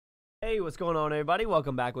Hey, what's going on, everybody?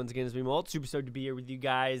 Welcome back once again. It's me, MOLT. Super stoked to be here with you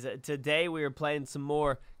guys. Today, we are playing some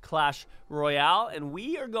more Clash Royale, and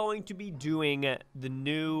we are going to be doing the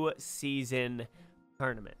new season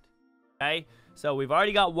tournament. Okay? So, we've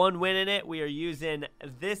already got one win in it. We are using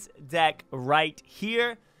this deck right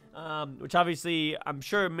here, which obviously, I'm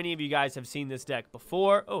sure many of you guys have seen this deck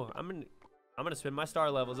before. Oh, I'm gonna spin my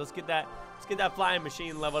star levels. Let's get that flying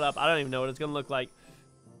machine leveled up. I don't even know what it's gonna look like.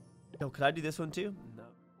 No, could I do this one too? No.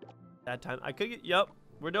 That time I could get, yep,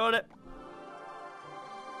 we're doing it.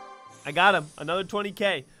 I got him. Another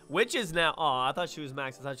 20K, which is now, oh, I thought she was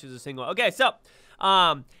max. I thought she was a single. Okay, so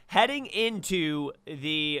heading into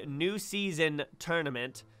the new season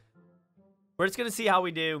tournament, we're just gonna see how we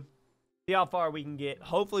do, see how far we can get.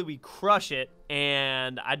 Hopefully we crush it,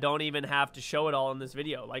 and I don't even have to show it all in this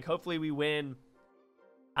video. Like, hopefully we win,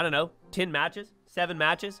 I don't know, 10 matches, 7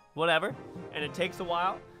 matches, whatever, and it takes a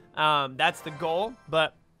while. That's the goal,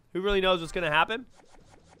 but who really knows what's going to happen?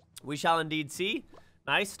 We shall indeed see.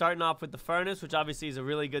 Nice, starting off with the Furnace, which obviously is a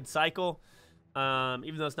really good cycle.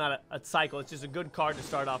 Even though it's not a cycle, it's just a good card to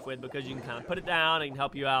start off with because you can kind of put it down, it can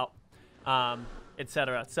help you out,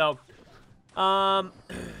 etc. So, I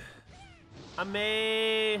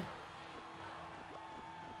may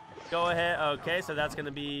go ahead. Okay, so that's going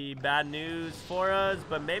to be bad news for us,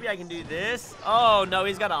 but maybe I can do this. Oh, no,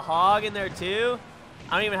 he's got a hog in there too.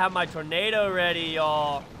 I don't even have my tornado ready,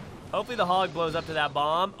 y'all. Hopefully the hog blows up to that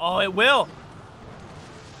bomb. Oh, it will.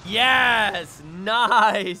 Yes.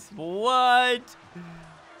 Nice. What?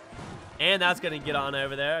 And that's going to get on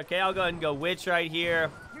over there. Okay, I'll go ahead and go witch right here.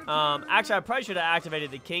 Actually, I probably should have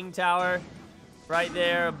activated the king tower right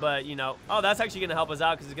there. But, you know. Oh, that's actually going to help us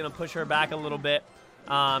out because it's going to push her back a little bit.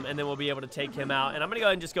 And then we'll be able to take him out. And I'm going to go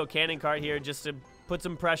ahead and just go cannon cart here just to put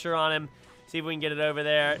some pressure on him. See if we can get it over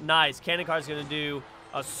there. Nice. Cannon cart's going to do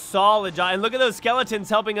a solid job. And look at those skeletons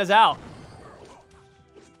helping us out.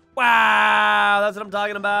 Wow, that's what I'm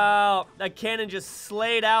talking about. That cannon just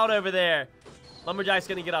slayed out over there. Lumberjack's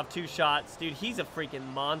going to get off 2 shots. Dude, he's a freaking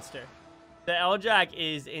monster. The L-Jack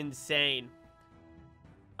is insane.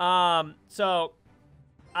 So,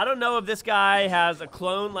 I don't know if this guy has a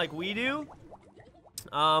clone like we do.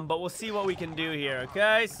 But we'll see what we can do here,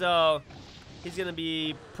 okay? So, he's going to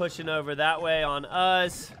be pushing over that way on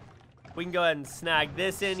us. We can go ahead and snag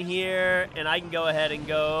this in here, and I can go ahead and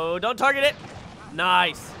go. Don't target it.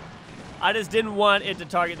 Nice. I just didn't want it to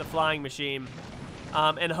target the flying machine.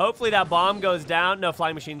 And hopefully that bomb goes down. No,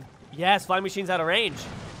 flying machine. Yes, flying machine's out of range.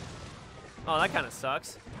 Oh, that kind of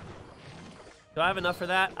sucks. Do I have enough for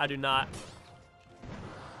that? I do not.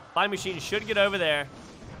 Flying machine should get over there.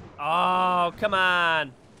 Oh, come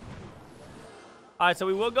on. All right, so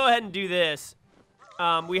we will go ahead and do this.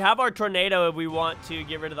 We have our tornado if we want to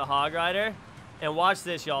get rid of the hog rider. And watch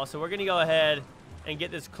this, y'all. So we're going to go ahead and get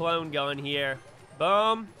this clone going here.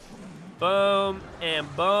 Boom, boom,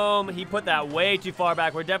 and boom. He put that way too far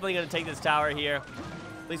back. We're definitely going to take this tower here.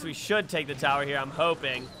 At least we should take the tower here, I'm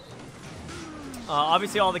hoping.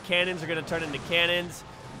 Obviously, all the cannons are going to turn into cannons.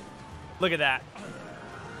 Look at that.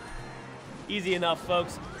 Easy enough,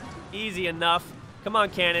 folks. Easy enough. Come on,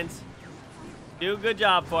 cannons. Do a good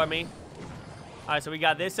job for me. All right, so we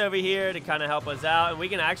got this over here to kind of help us out. And we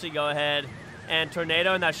can actually go ahead and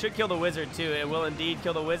tornado. And that should kill the wizard, too. It will indeed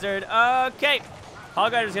kill the wizard. Okay.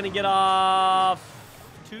 Hog Rider's going to get off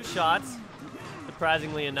 2 shots,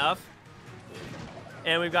 surprisingly enough.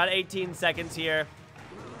 And we've got 18 seconds here,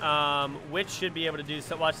 which should be able to do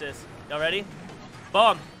so. Watch this. Y'all ready?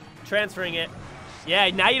 Boom. Transferring it. Yeah,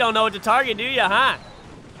 now you don't know what to target, do you, huh?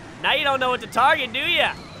 Now you don't know what to target, do you?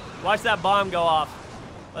 Watch that bomb go off.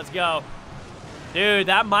 Let's go. Dude,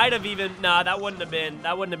 that might have even, nah, that wouldn't have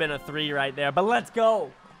been a 3 right there, but let's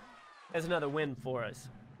go. That's another win for us.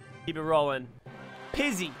 Keep it rolling.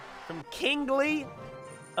 Pizzy from Kingly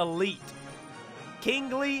Elite.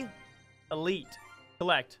 Kingly Elite.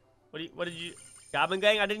 Collect. What did you, Goblin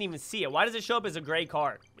Gang? I didn't even see it. Why does it show up as a gray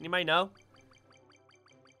card? Anybody know?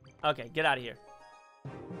 Okay, get out of here.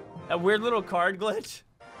 That weird little card glitch.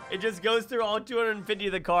 It just goes through all 250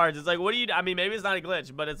 of the cards. It's like, what do you, I mean, maybe it's not a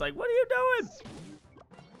glitch, but it's like, what are you doing?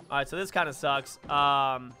 All right, so this kind of sucks.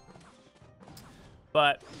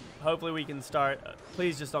 But hopefully we can start.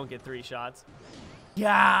 Please just don't get 3 shots.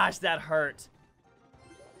 Gosh, that hurt.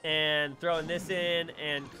 And throwing this in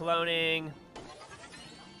and cloning.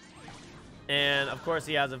 And, of course,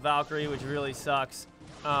 he has a Valkyrie, which really sucks.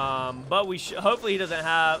 But we hopefully he doesn't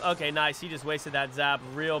have. Okay, nice. He just wasted that zap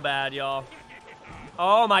real bad, y'all.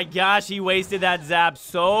 Oh, my gosh. He wasted that zap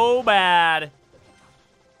so bad.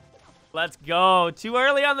 Let's go. Too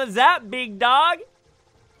early on the zap, big dog.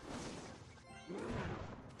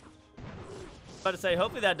 About to say,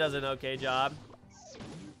 hopefully that does an okay job.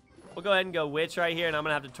 We'll go ahead and go witch right here, and I'm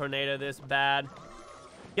gonna have to tornado this bad.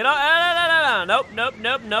 Get up! No. Nope, nope,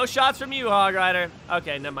 nope. No shots from you, Hog Rider.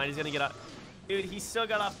 Okay, never mind. He's gonna get up. Dude, he still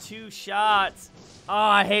got off 2 shots. Oh,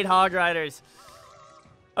 I hate Hog Riders.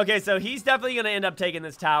 Okay, so he's definitely gonna end up taking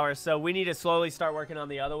this tower, so we need to slowly start working on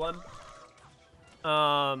the other one.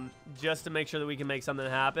 Just to make sure that we can make something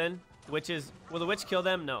happen. Will the witch kill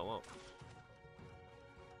them? No, it won't.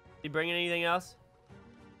 He bringing anything else?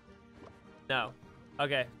 No.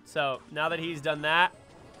 Okay, so now that he's done that,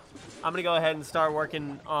 I'm gonna go ahead and start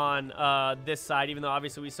working on this side, even though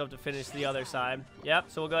obviously we still have to finish the other side. Yep,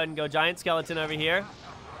 so we'll go ahead and go giant skeleton over here.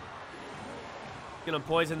 Gonna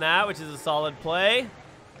poison that, which is a solid play.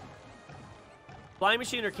 Flying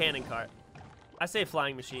machine or cannon cart? I say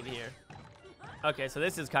flying machine here. Okay, so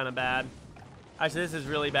this is kind of bad. Actually, this is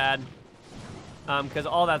really bad. Because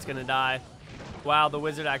all that's gonna die. Wow, the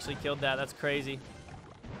wizard actually killed that. That's crazy.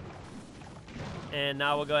 And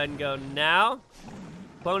now we'll go ahead and go now.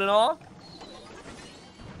 Clone it all.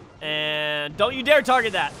 And don't you dare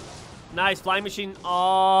target that. Nice, flying machine.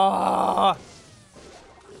 Oh.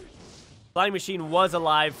 Flying machine was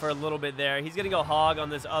alive for a little bit there. He's gonna go hog on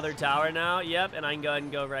this other tower now. Yep, and I can go ahead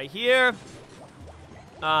and go right here.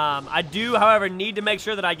 I do, however, need to make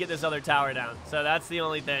sure that I get this other tower down. So that's the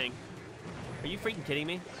only thing. Are you freaking kidding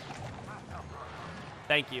me?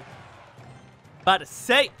 Thank you. About to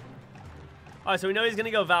say. All right, so we know he's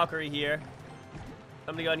gonna go Valkyrie here.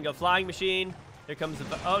 I'm gonna go ahead and go flying machine. Here comes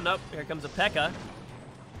the, oh nope, here comes a P.E.K.K.A.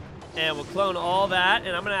 And we'll clone all that,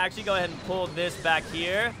 and I'm gonna actually go ahead and pull this back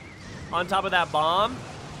here on top of that bomb.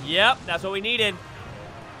 Yep, that's what we needed.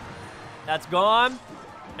 That's gone.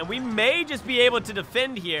 And we may just be able to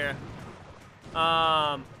defend here.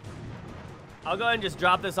 I'll go ahead and just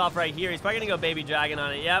drop this off right here. He's probably gonna go baby dragon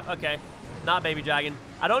on it. Yep, okay. Not baby dragon.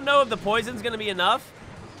 I don't know if the poison's gonna be enough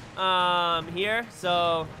here,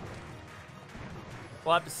 so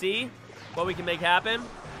we'll have to see what we can make happen.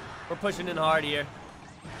 We're pushing in hard here.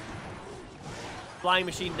 Flying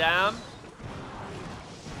machine down.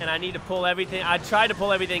 And I need to pull everything. I tried to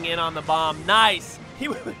pull everything in on the bomb. Nice. He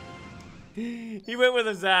went with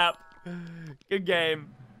a zap. Good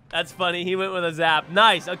game. That's funny. He went with a zap.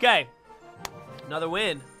 Nice. Okay. Another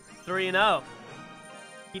win. 3-0.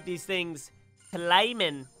 Keep these things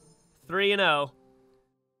climbing. 3-0.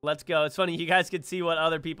 Let's go. It's funny. You guys can see what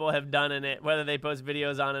other people have done in it, whether they post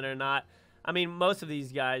videos on it or not. I mean, most of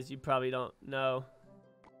these guys you probably don't know.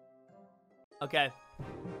 Okay.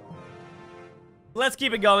 Let's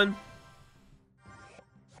keep it going.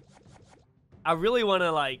 I really want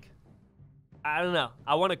to, like, I don't know.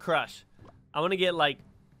 I want to crush. I want to get, like,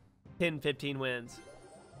 10, 15 wins.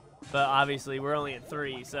 But obviously, we're only at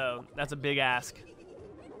 3, so that's a big ask.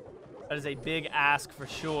 That is a big ask for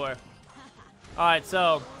sure. All right,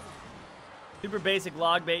 so super basic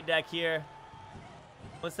log bait deck here.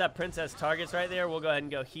 Once that princess targets right there, we'll go ahead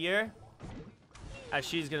and go here. As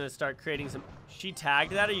she's going to start creating some... She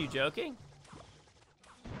tagged that? Are you joking?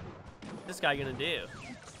 What's this guy going to do?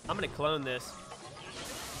 I'm going to clone this.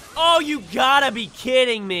 Oh, you gotta be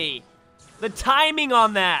kidding me. The timing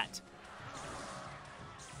on that.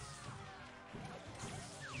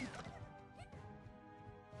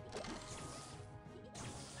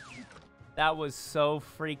 That was so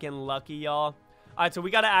freaking lucky, y'all. All right, so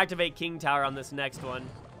we got to activate King Tower on this next one.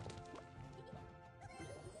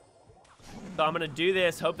 So I'm going to do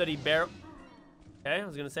this, hope that he barrel... Okay, I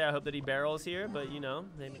was going to say I hope that he barrels here, but, you know,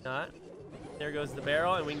 maybe not. There goes the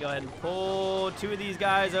barrel, and we can go ahead and pull 2 of these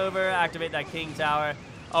guys over, activate that King Tower.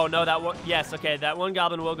 Oh, no, that one... Yes, okay, that one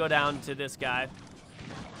goblin will go down to this guy.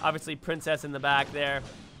 Obviously, princess in the back there.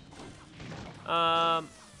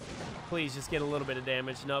 Please, just get a little bit of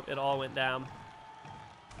damage. Nope, it all went down.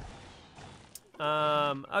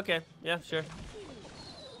 Okay. Yeah, sure.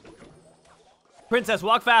 Princess,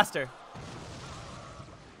 walk faster.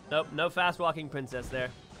 Nope, no fast walking princess there.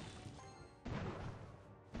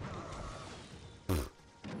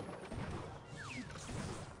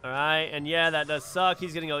 Alright, and yeah, that does suck.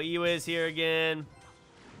 He's gonna go Ewiz here again.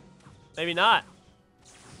 Maybe not.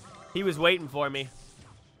 He was waiting for me.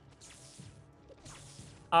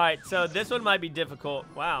 Alright, so this one might be difficult.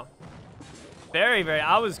 Wow. Very, very.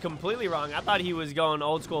 I was completely wrong. I thought he was going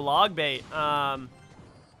old school log bait. I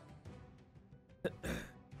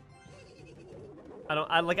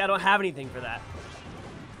don't have anything for that.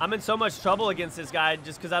 I'm in so much trouble against this guy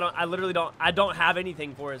just because I don't have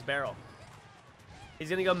anything for his barrel. He's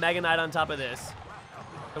gonna go Mega Knight on top of this.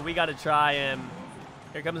 So we gotta try him.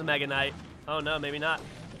 Here comes Mega Knight. Oh no, maybe not.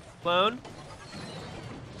 Clone.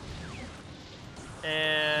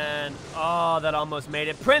 And, oh, that almost made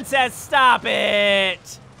it. Princess, stop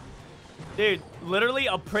it! Dude, literally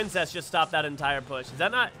a princess just stopped that entire push. Is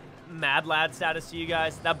that not mad lad status to you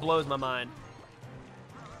guys? That blows my mind.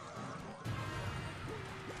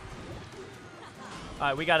 All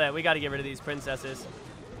right, we gotta get rid of these princesses.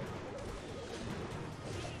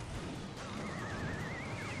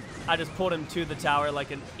 I just pulled him to the tower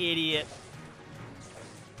like an idiot.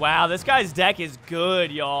 Wow, this guy's deck is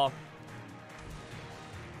good, y'all.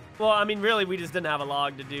 Well, I mean, really, we just didn't have a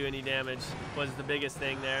log to do any damage, was the biggest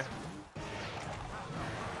thing there.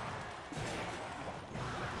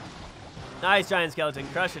 Nice, giant skeleton.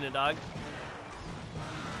 Crushing it, dog.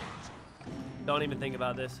 Don't even think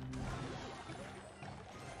about this.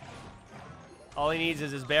 All he needs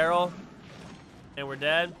is his barrel, and we're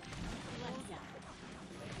dead.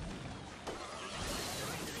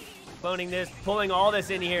 Cloning this, pulling all this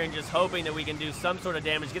in here, and just hoping that we can do some sort of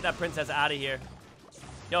damage. Get that princess out of here.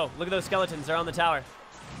 Yo, look at those skeletons. They're on the tower.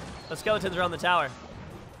 Those skeletons are on the tower.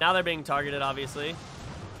 Now they're being targeted, obviously.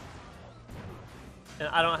 And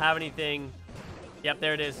I don't have anything. Yep,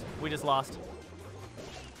 there it is. We just lost.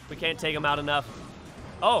 We can't take them out enough.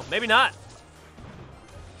 Oh, maybe not.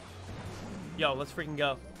 Yo, let's freaking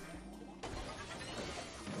go.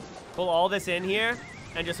 Pull all this in here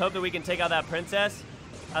and just hope that we can take out that princess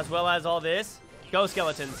as well as all this. Go,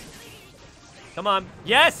 skeletons. Come on.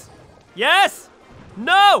 Yes! Yes!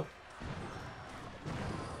 No!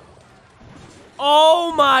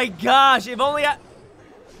 Oh my gosh. If only I...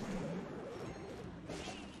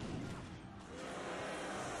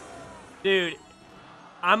 Dude,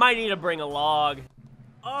 I might need to bring a log.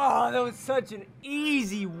 Oh, that was such an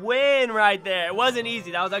easy win right there. It wasn't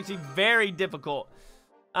easy. That was actually very difficult.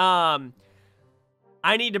 I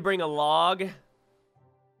need to bring a log.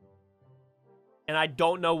 And I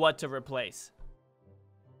don't know what to replace.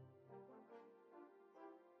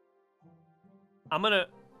 I'm gonna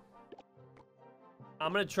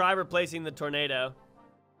try replacing the tornado.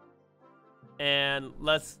 And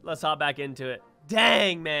let's hop back into it.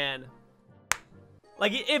 Dang, man.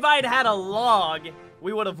 Like, if I'd had a log,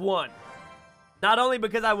 we would have won. Not only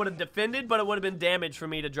because I would have defended, but it would have been damage for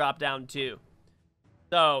me to drop down too.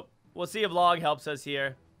 So, we'll see if log helps us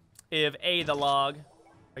here. If the log.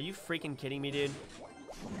 Are you freaking kidding me, dude?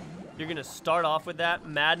 You're gonna start off with that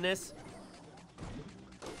madness?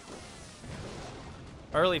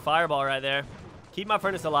 Early fireball right there. Keep my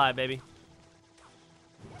furnace alive, baby.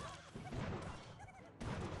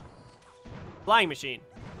 Flying machine.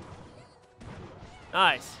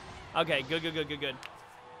 Nice. Okay, good, good, good, good, good.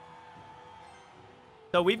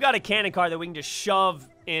 So we've got a cannon card that we can just shove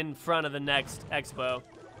in front of the next expo.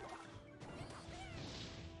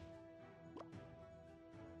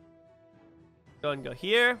 Go ahead and go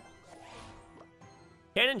here.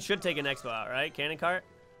 Cannon should take an expo out, right? Cannon cart?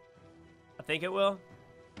 I think it will.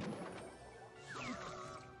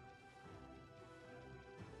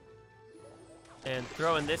 And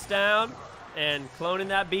throwing this down. And cloning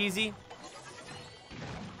that Beezy.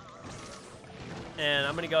 And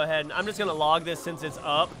I'm going to go ahead and I'm just going to log this since it's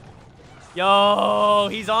up. Yo,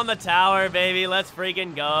 he's on the tower, baby. Let's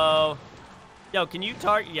freaking go. Yo, can you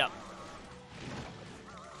target? Yep.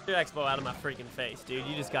 Get your expo out of my freaking face, dude.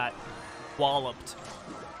 You just got walloped.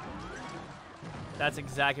 That's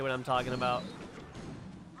exactly what I'm talking about.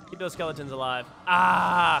 Keep those skeletons alive.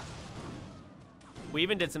 Ah! We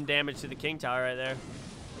even did some damage to the king tower right there.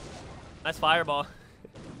 Nice fireball.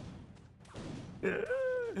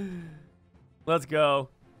 Let's go.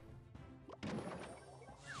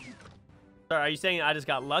 Sorry, are you saying I just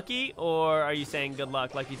got lucky, or are you saying good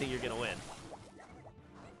luck, like you think you're gonna win?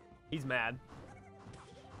 He's mad.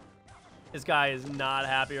 This guy is not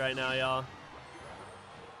happy right now, y'all.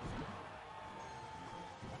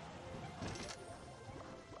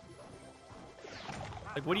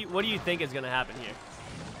 Like, what do you think is gonna happen here?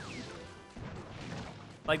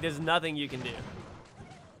 Like, there's nothing you can do.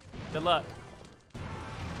 Good luck. I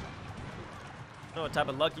don't know what type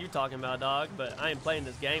of luck you're talking about, dog, but I ain't playing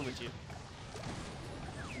this game with you.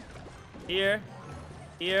 Here.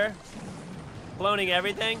 Here. Cloning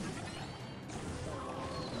everything.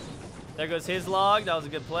 There goes his log. That was a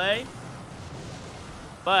good play.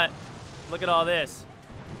 But, look at all this.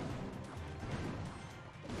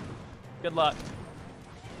 Good luck.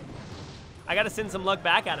 I gotta send some luck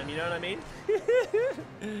back at him, you know what I mean?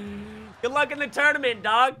 Good luck in the tournament,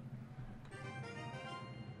 dog.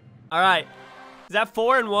 Alright. Is that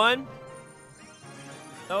 4-1?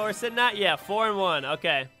 Oh, we're sitting at? Yeah, 4-1.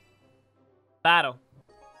 Okay. Battle.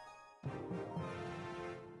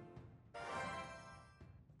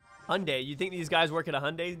 Hyundai. You think these guys work at a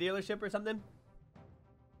Hyundai dealership or something?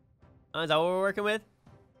 Is that what we're working with?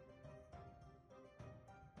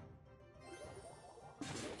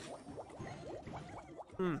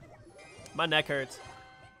 My neck hurts.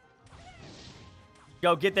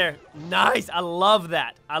 Go, get there. Nice. I love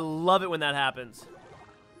that. I love it when that happens.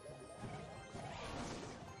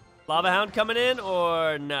 Lava Hound coming in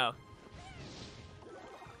or no?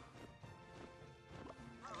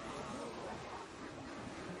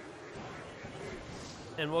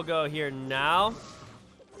 And we'll go here now.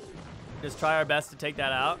 Just try our best to take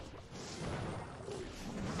that out.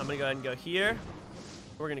 I'm going to go ahead and go here.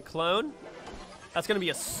 We're going to clone. That's going to be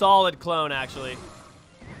a solid clone, actually.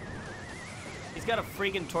 He's got a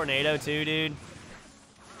freaking tornado, too, dude.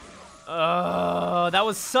 Oh, that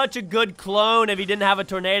was such a good clone. If he didn't have a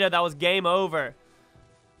tornado, that was game over.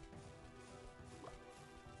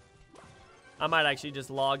 I might actually just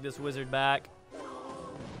log this wizard back.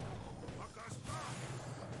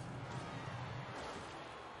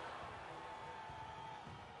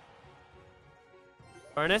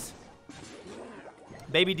 Furnace?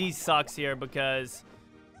 Baby D sucks here because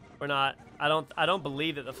we're not. I don't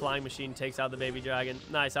believe that the flying machine takes out the baby dragon.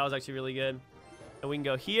 Nice, that was actually really good. And we can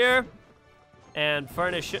go here. And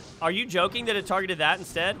Furnace are you joking that it targeted that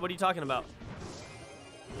instead? What are you talking about?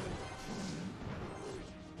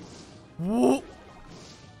 Whoa.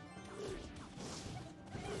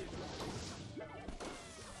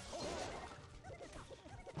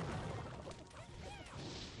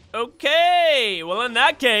 Okay, well in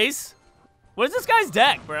that case, what is this guy's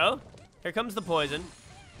deck, bro? Here comes the poison.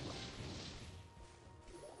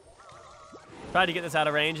 Try to get this out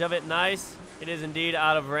of range of it. Nice. It is indeed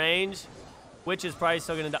out of range. Witch is probably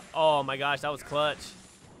still gonna die. Oh my gosh, that was clutch.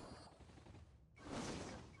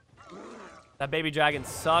 That baby dragon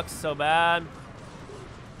sucks so bad.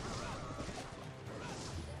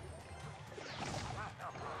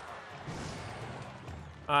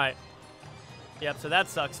 All right. Yep, so that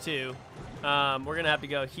sucks too. We're gonna have to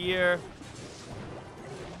go here.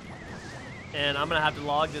 And I'm gonna have to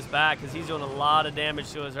log this back because he's doing a lot of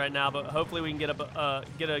damage to us right now, but hopefully we can get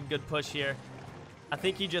a good push here. I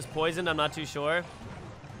think he just poisoned, I'm not too sure.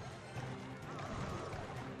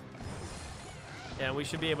 Yeah, we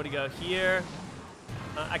should be able to go here.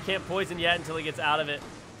 I can't poison yet until he gets out of it.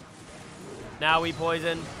 Now we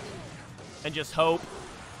poison and just hope.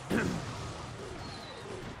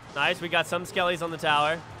 Nice, we got some skellies on the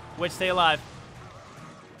tower. Witch, stay alive.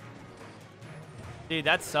 Dude,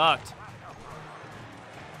 that sucked.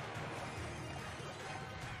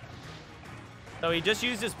 So he just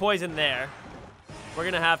used his poison there. We're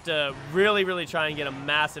gonna have to really, really try and get a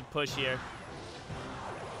massive push here.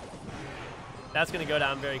 That's gonna go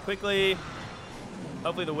down very quickly.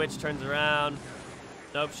 Hopefully the witch turns around.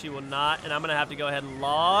 Nope, she will not. And I'm gonna have to go ahead and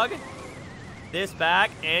log this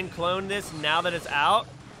back and clone this now that it's out.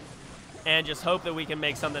 And just hope that we can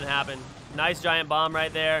make something happen. Nice giant bomb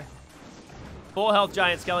right there. Full health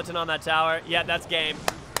giant skeleton on that tower. Yeah, that's game.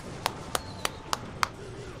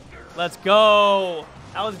 Let's go.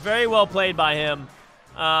 That was very well played by him.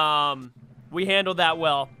 We handled that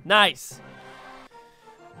well. Nice.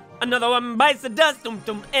 Another one bites the dust,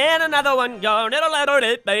 and another one gone.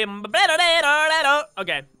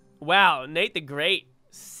 Okay. Wow, Nate the Great,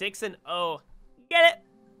 6-0. Get it?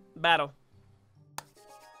 Battle.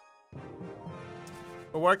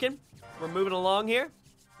 We're working. We're moving along here.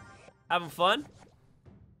 Having fun.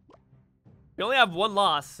 We only have one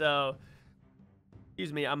loss, so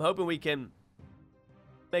excuse me. I'm hoping we can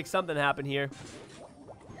make something happen here.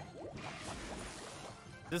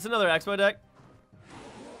 Is this another Expo deck?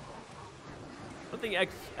 I don't think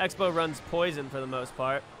Expo runs poison for the most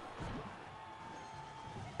part.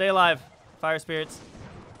 Stay alive, fire spirits.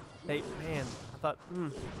 Hey, man, I thought,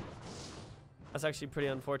 that's actually pretty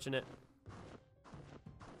unfortunate.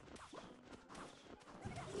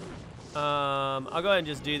 I'll go ahead and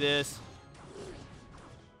just do this.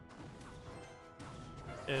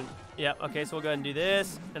 And, yeah, okay, so we'll go ahead and do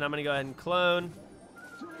this. And I'm going to go ahead and clone.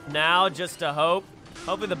 Now, just to hope.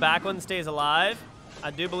 Hopefully the back one stays alive.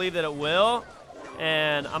 I do believe that it will.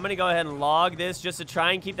 And I'm going to go ahead and log this just to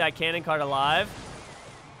try and keep that cannon card alive.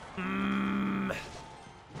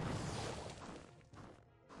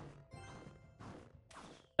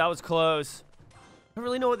 That was close. I don't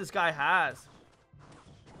really know what this guy has.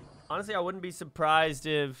 Honestly, I wouldn't be surprised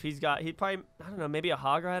if he'd probably, I don't know, maybe a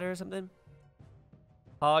Hog Rider or something.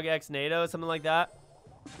 Hog X NATO, something like that.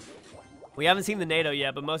 We haven't seen the NATO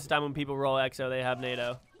yet, but most of the time when people roll EXO, they have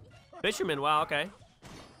NATO. Fisherman, wow, okay.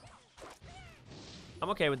 I'm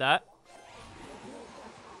okay with that.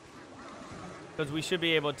 Because we should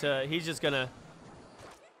be able to, he's just gonna,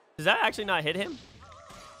 does that actually not hit him?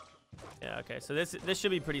 Yeah, Yeah, okay. So this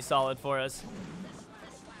should be pretty solid for us.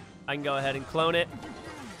 I can go ahead and clone it.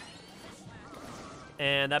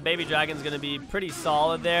 And that baby dragon's going to be pretty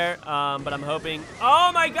solid there. But I'm hoping...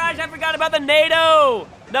 Oh, my gosh. I forgot about the NATO.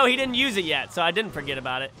 No, he didn't use it yet. So I didn't forget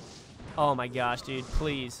about it. Oh, my gosh, dude.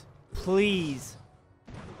 Please. Please.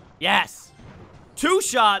 Yes. 2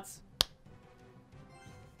 shots.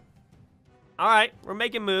 All right. We're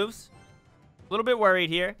making moves. A little bit worried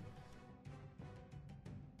here.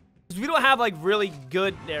 We don't have, like, really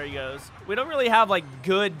good... There he goes. We don't really have, like,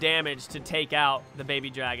 good damage to take out the baby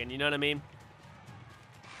dragon. You know what I mean?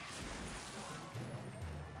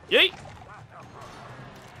 Yeet!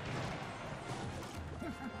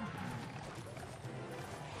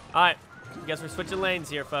 Alright. Guess we're switching lanes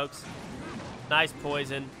here, folks. Nice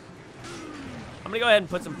poison. I'm gonna go ahead and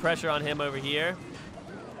put some pressure on him over here.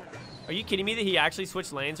 Are you kidding me that he actually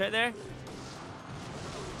switched lanes right there?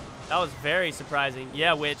 That was very surprising.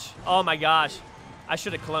 Yeah, witch. Oh my gosh. I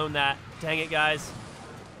should have cloned that. Dang it, guys.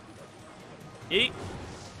 Eat.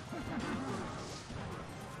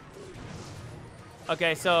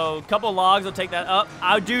 Okay, so a couple logs will take that up.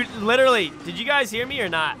 Oh, dude, literally. Did you guys hear me or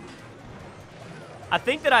not? I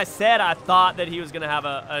think that I said I thought that he was going to have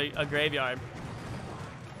a graveyard.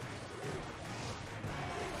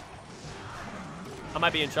 I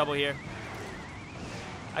might be in trouble here.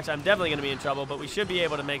 Actually, I'm definitely going to be in trouble, but we should be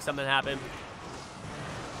able to make something happen.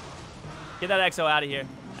 Get that Exo out of here.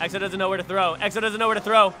 Exo doesn't know where to throw. Exo doesn't know where to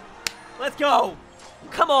throw. Let's go.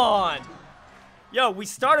 Come on. Yo, we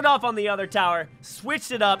started off on the other tower,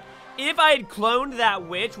 switched it up. If I had cloned that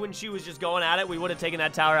witch when she was just going at it, we would have taken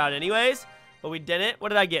that tower out anyways, but we didn't. What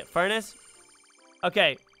did I get? Furnace?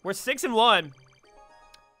 Okay, we're 6-1.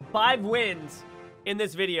 5 wins in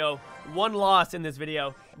this video. 1 loss in this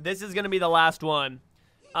video. This is going to be the last one.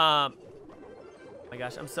 Oh my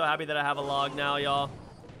gosh, I'm so happy that I have a log now, y'all,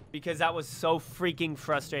 because that was so freaking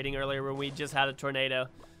frustrating earlier when we just had a tornado.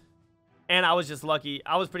 And I was just lucky.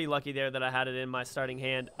 I was pretty lucky there that I had it in my starting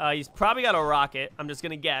hand. He's probably got a rocket. I'm just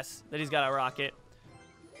going to guess that he's got a rocket.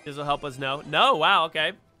 This will help us know. No, wow,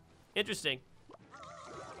 okay. Interesting.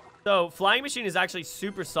 So, Flying Machine is actually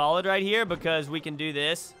super solid right here because we can do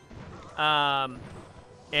this. And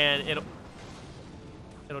it'll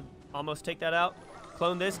almost take that out.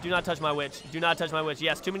 Clone this. Do not touch my witch. Do not touch my witch.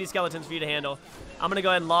 Yes, too many skeletons for you to handle. I'm going to go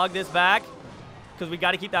ahead and log this back because we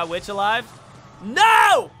got to keep that witch alive.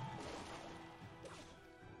 No!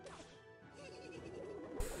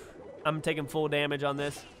 I'm taking full damage on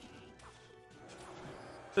this.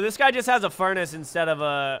 So this guy just has a furnace instead of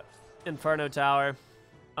a inferno tower.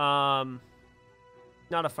 Not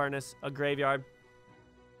a furnace, a graveyard.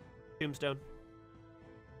 Tombstone.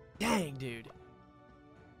 Dang, dude.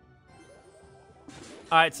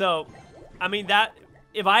 All right, so, I mean, that,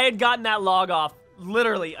 if I had gotten that log off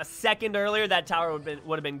literally a second earlier, that tower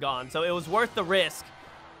would have been gone. So it was worth the risk.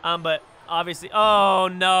 But obviously, oh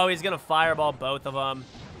no, he's gonna fireball both of them.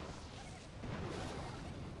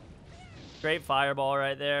 Great fireball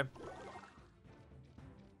right there.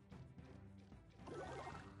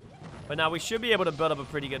 But now we should be able to build up a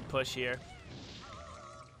pretty good push here.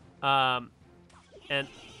 And that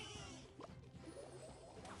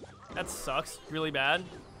sucks really bad.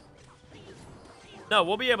 No,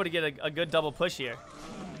 we'll be able to get a good double push here.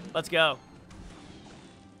 Let's go.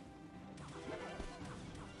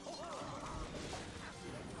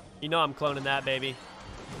 You know I'm cloning that, baby.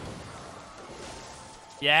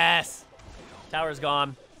 Yes! Tower's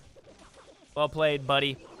gone. Well played,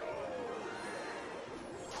 buddy.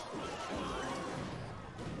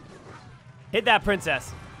 Hit that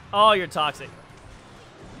princess. Oh, you're toxic.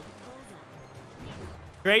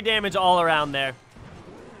 Great damage all around there.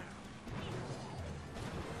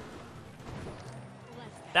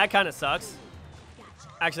 That kind of sucks.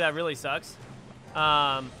 Actually, that really sucks.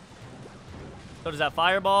 So does that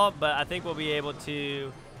fireball, but I think we'll be able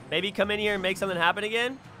to maybe come in here and make something happen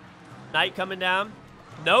again. Knight coming down.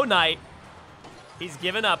 No knight. He's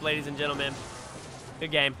given up, ladies and gentlemen.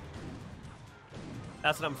 Good game.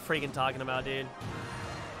 That's what I'm freaking talking about, dude.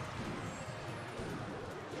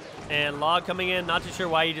 And log coming in. Not too sure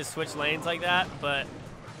why you just switched lanes like that, but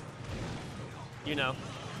you know.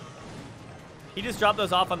 He just dropped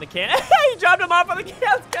those off on the can. He dropped them off on the can.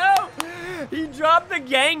 Let's go. He dropped the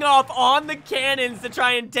gang off on the cannons to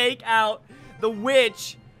try and take out the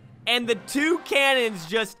witch. And the 2 cannons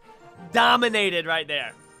just dominated right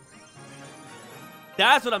there.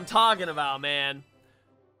 That's what I'm talking about, man.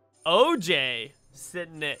 OJ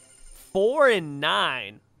sitting at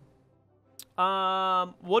 4-9.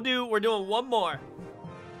 We're doing one more.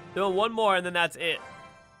 Doing one more and then that's it.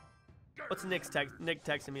 What's Nick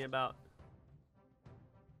texting me about?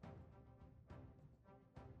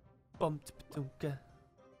 Okay,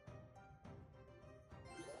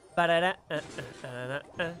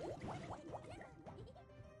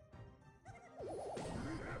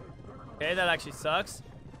 that actually sucks.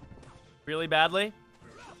 Really badly.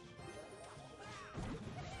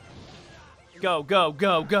 Go, go,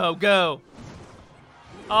 go, go, go.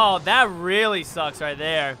 Oh, that really sucks right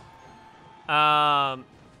there.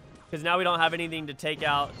 Because now we don't have anything to take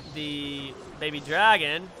out the baby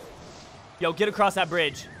dragon. Yo, get across that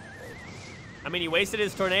bridge. I mean, he wasted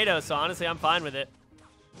his tornado, so honestly, I'm fine with it.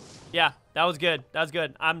 Yeah, that was good. That was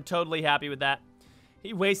good. I'm totally happy with that.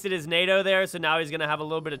 He wasted his NATO there, so now he's going to have a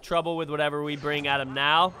little bit of trouble with whatever we bring at him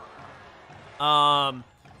now. At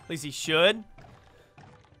least he should.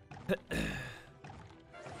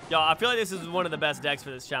 Yo, I feel like this is one of the best decks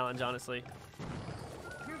for this challenge, honestly.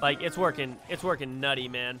 Like, it's working nutty,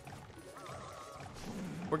 man.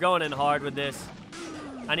 We're going in hard with this.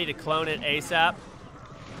 I need to clone it ASAP.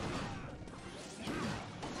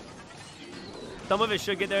 Some of it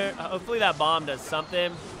should get there. Hopefully that bomb does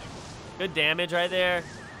something. Good damage right there.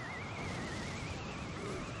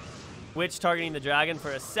 Witch targeting the dragon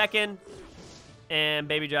for a second. And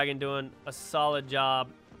baby dragon doing a solid job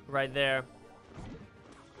right there.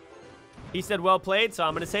 He said well played, so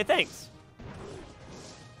I'm going to say thanks.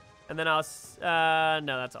 And then I'll...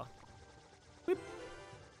 no, that's all. Whoop.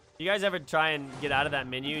 You guys ever try and get out of that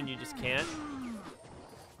menu and you just can't?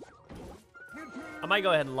 I might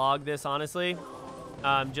go ahead and log this, honestly.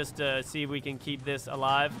 Just to see if we can keep this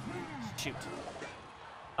alive. Shoot.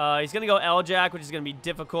 He's going to go L-Jack, which is going to be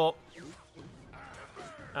difficult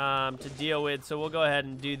to deal with. So we'll go ahead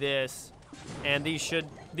and do this. And these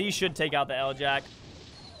should take out the L-Jack.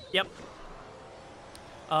 Yep.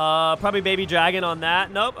 Probably baby dragon on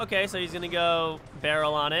that. Nope. Okay, so he's going to go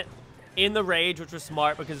barrel on it. In the rage, which was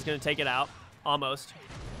smart because it's going to take it out. Almost.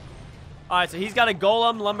 All right, so he's got a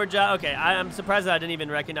golem, lumberjack. Okay, I'm surprised that I didn't even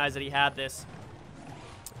recognize that he had this.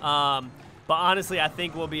 But honestly, I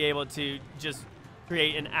think we'll be able to just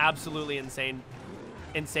create an absolutely insane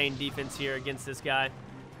defense here against this guy.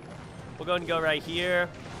 We'll go ahead and go right here.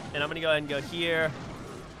 And I'm going to go ahead and go here.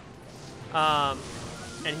 And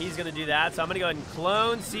he's going to do that. So I'm going to go ahead and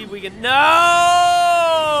clone, see if we can... No!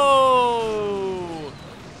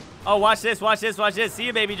 Oh, watch this, watch this, watch this. See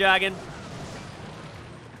you, baby dragon.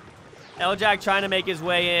 L-Jack trying to make his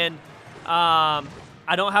way in. I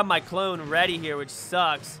don't have my clone ready here, which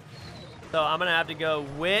sucks. So I'm going to have to go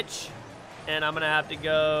Witch. And I'm going to have to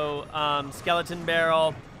go Skeleton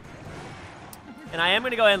Barrel. And I am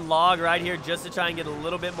going to go ahead and log right here just to try and get a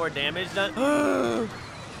little bit more damage done.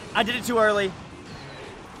 I did it too early.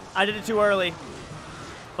 I did it too early.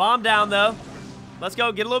 Bomb down, though. Let's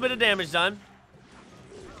go get a little bit of damage done.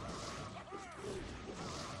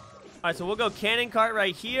 All right, so we'll go Cannon Cart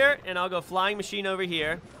right here, and I'll go Flying Machine over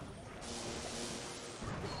here.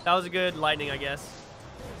 That was a good lightning, I guess.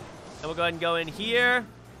 And we'll go ahead and go in here.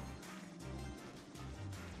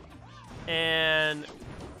 And,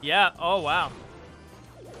 yeah, oh, wow.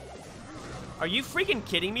 Are you freaking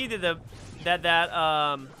kidding me that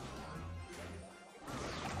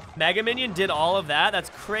Mega Minion did all of that? That's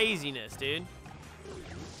craziness, dude.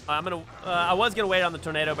 I was gonna wait on the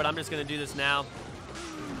tornado, but I'm just gonna do this now.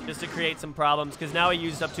 Just to create some problems, because now he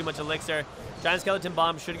used up too much elixir. Giant Skeleton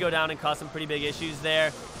Bomb should go down and cause some pretty big issues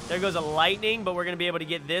there. There goes a lightning, but we're going to be able to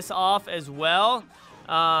get this off as well.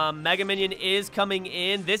 Mega Minion is coming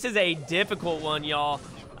in. This is a difficult one, y'all.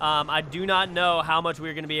 I do not know how much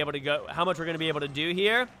we're going to be able to do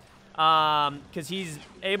here. Because he's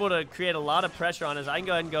able to create a lot of pressure on us. I can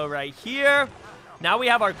go ahead and go right here. Now we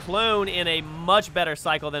have our clone in a much better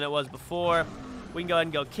cycle than it was before. We can go ahead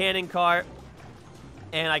and go Cannon Cart.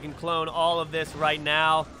 And I can clone all of this right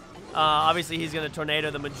now. Obviously, he's going to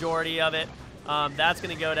tornado the majority of it. That's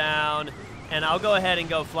going to go down. And I'll go ahead and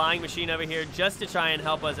go Flying Machine over here just to try and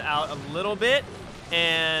help us out a little bit.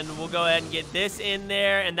 And we'll go ahead and get this in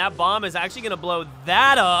there. And that bomb is actually going to blow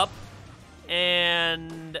that up.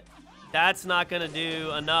 And that's not going to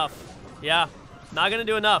do enough. Yeah, not going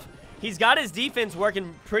to do enough. He's got his defense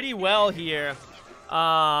working pretty well here.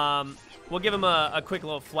 We'll give him a quick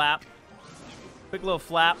little flap. Quick little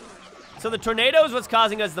flap. So the tornado is what's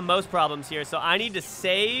causing us the most problems here. So I need to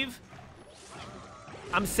save.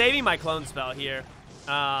 I'm saving my clone spell here.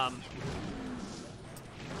 Yeah,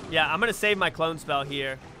 I'm going to save my clone spell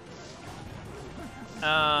here.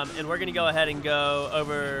 And we're going to go ahead and go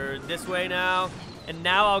over this way now. And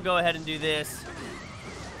now I'll go ahead and do this.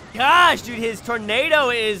 Gosh, dude, his tornado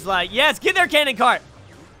is like... Yes, get there, Cannon Cart.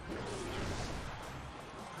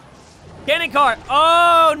 Cannon Cart.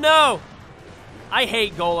 Oh, no. I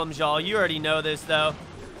hate golems, y'all. You already know this, though.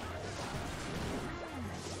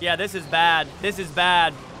 Yeah, this is bad. This is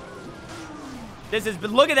bad.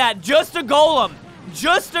 Look at that. Just a golem.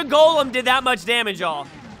 Just a golem did that much damage, y'all.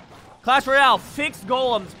 Clash Royale, fix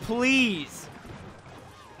golems, please.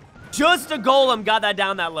 Just a golem got that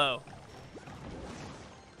down that low.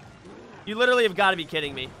 You literally have got to be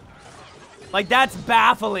kidding me. Like, that's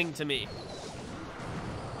baffling to me.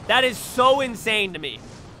 That is so insane to me.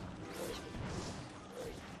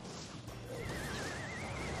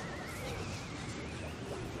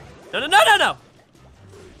 No, no, no, no, no!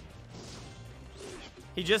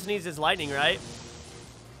 He just needs his lightning, right?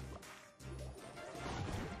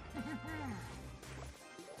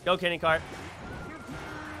 Go, Kenny Cart.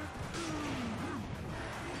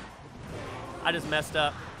 I just messed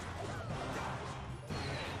up.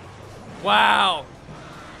 Wow.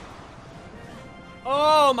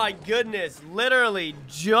 Oh my goodness. Literally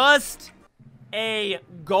just a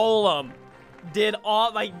golem did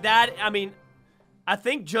all like that. I mean, I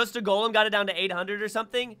think just a golem got it down to 800 or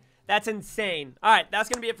something. That's insane. All right, that's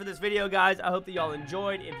going to be it for this video, guys. I hope that y'all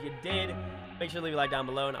enjoyed. If you did, make sure to leave a like down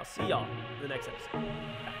below, and I'll see y'all in the next episode.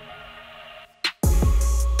 Bye.